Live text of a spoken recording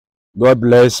God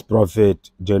bless Prophet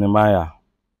Jeremiah,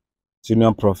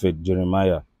 Senior Prophet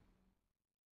Jeremiah.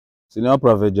 Senior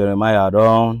Prophet Jeremiah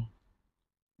don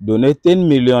donate 10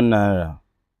 million naira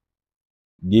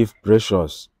give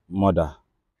Precious mother.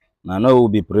 Now know who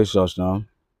be Precious now?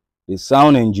 The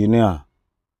sound engineer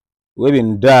wey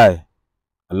been die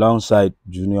alongside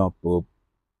Junior Pope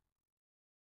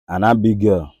and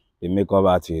Abigail, the makeup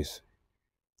artist.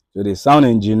 So the sound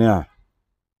engineer,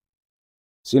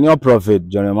 Senior Prophet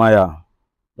Jeremiah,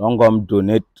 don come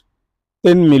donate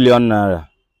 10 million naira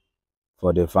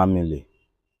for the family.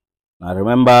 Now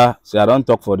remember, say I don't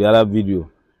talk for the other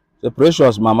video. The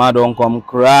Precious mama don't come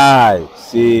cry,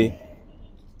 say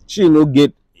she no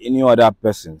get any other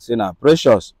person. Say now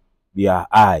Precious be her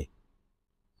eye,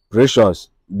 Precious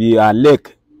be her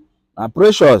leg, now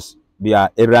Precious be her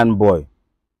errand boy.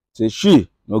 Say she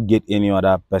no get any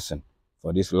other person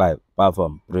for this life apart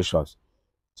from Precious.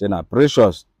 Say now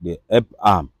Precious the help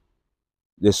arm,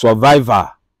 the survivor.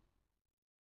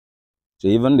 So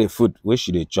even the food where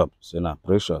she dey chop, say now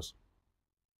Precious.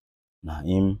 Now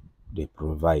him they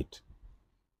provide.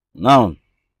 Now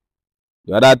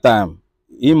the other time,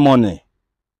 him money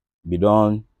be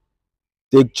don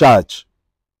take charge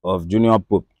of Junior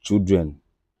Pope children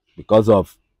because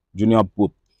of Junior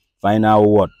Pope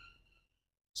final word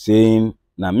saying,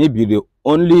 na me be the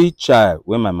only child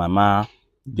wey my mama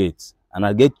get, and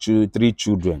I get 3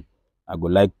 children. I go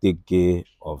like take care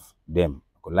of them.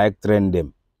 I go like train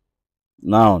them.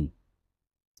 Now,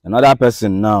 another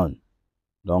person now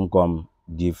don come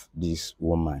give this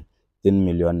woman 10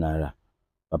 million naira.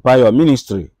 Papa, your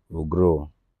ministry will grow.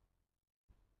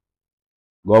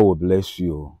 God will bless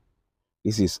you.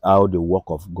 This is how the work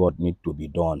of God need to be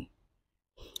done.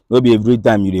 No be every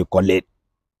time you dey collect,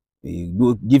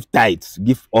 you give tithes,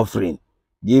 give offering,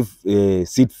 give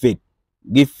seed faith,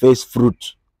 give first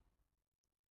fruit.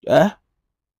 Yeah,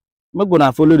 I'm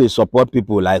gonna follow the support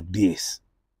people like this.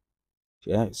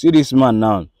 Yeah, see this man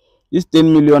now. This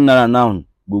 10 million naira now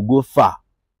will go far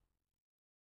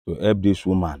to help this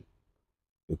woman,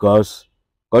 because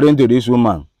according to this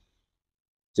woman,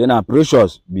 say na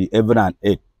Precious be heaven and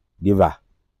earth giver.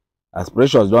 As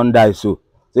Precious don't die, so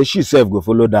say she self go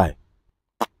follow die.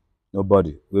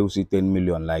 Nobody will see 10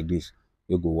 million like this.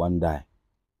 You go one die.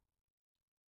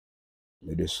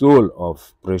 May the soul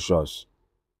of Precious,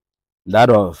 that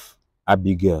of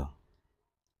Abigail,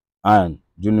 and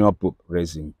Junior Pope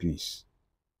rest in peace.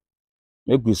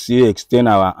 Make we see extend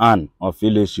our hand of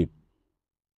fellowship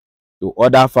to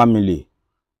other family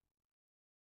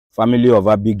of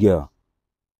Abigail,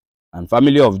 and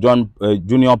family of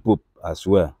Junior Pope as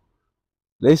well.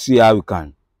 Let's see how we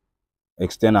can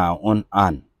extend our own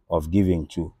hand of giving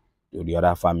to the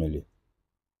other family.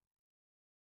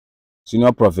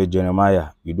 Senior Prophet Jeremiah,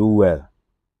 you do well.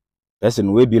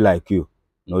 Person will be like you,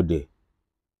 no day.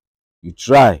 You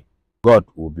try, God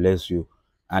will bless you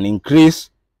and increase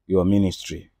your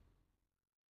ministry.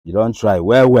 You don't try,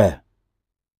 well.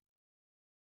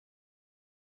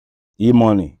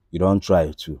 E-money, you don't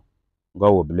try too.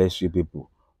 God will bless you people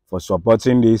for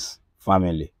supporting this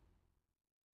family.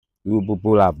 You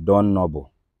people have done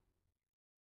noble.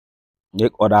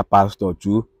 Make other pastor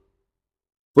too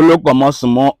follow come out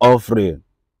small offering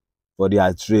for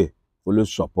their tray. Follow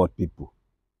support people.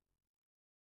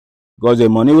 Because the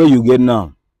money where you get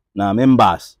now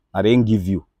members I didn't give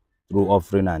you through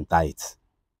offering and tithes.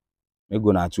 Make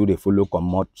gonna too they follow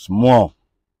come out small.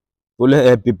 Follow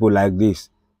help people like this.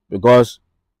 Because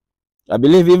I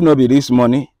believe if not be this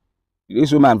money,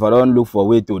 this woman for don't look for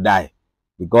way to die.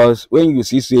 Because when you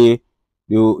see say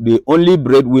the only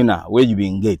breadwinner where you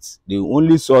been get, the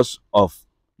only source of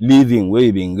living where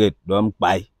you been get, don't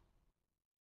buy.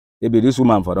 Maybe this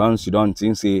woman for don't she don't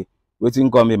think say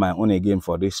waiting come be my own again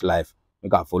for this life,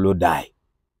 make her follow die.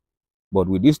 But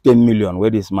with this 10 million where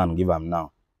this man give am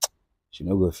now, she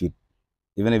no go fit.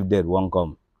 Even if death won't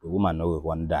come, the woman no will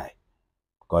won't die.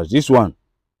 Because this one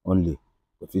only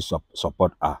if you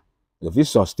support her, if you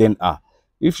sustain her.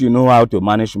 If you know how to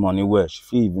manage money well, she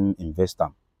fit even invest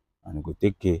them and go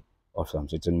take care of some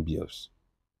certain bills.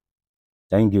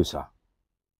 Thank you, sir.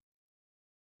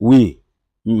 We,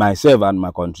 myself and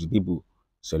my country people,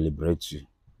 celebrate you.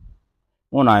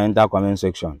 When I enter comment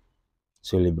section,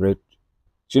 celebrate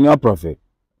Senior Prophet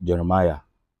Jeremiah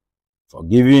for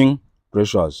giving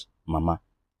Precious mama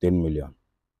 10 million.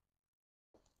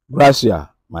 Gracias,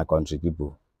 my country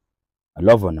people. I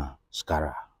love honor,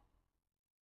 Scara.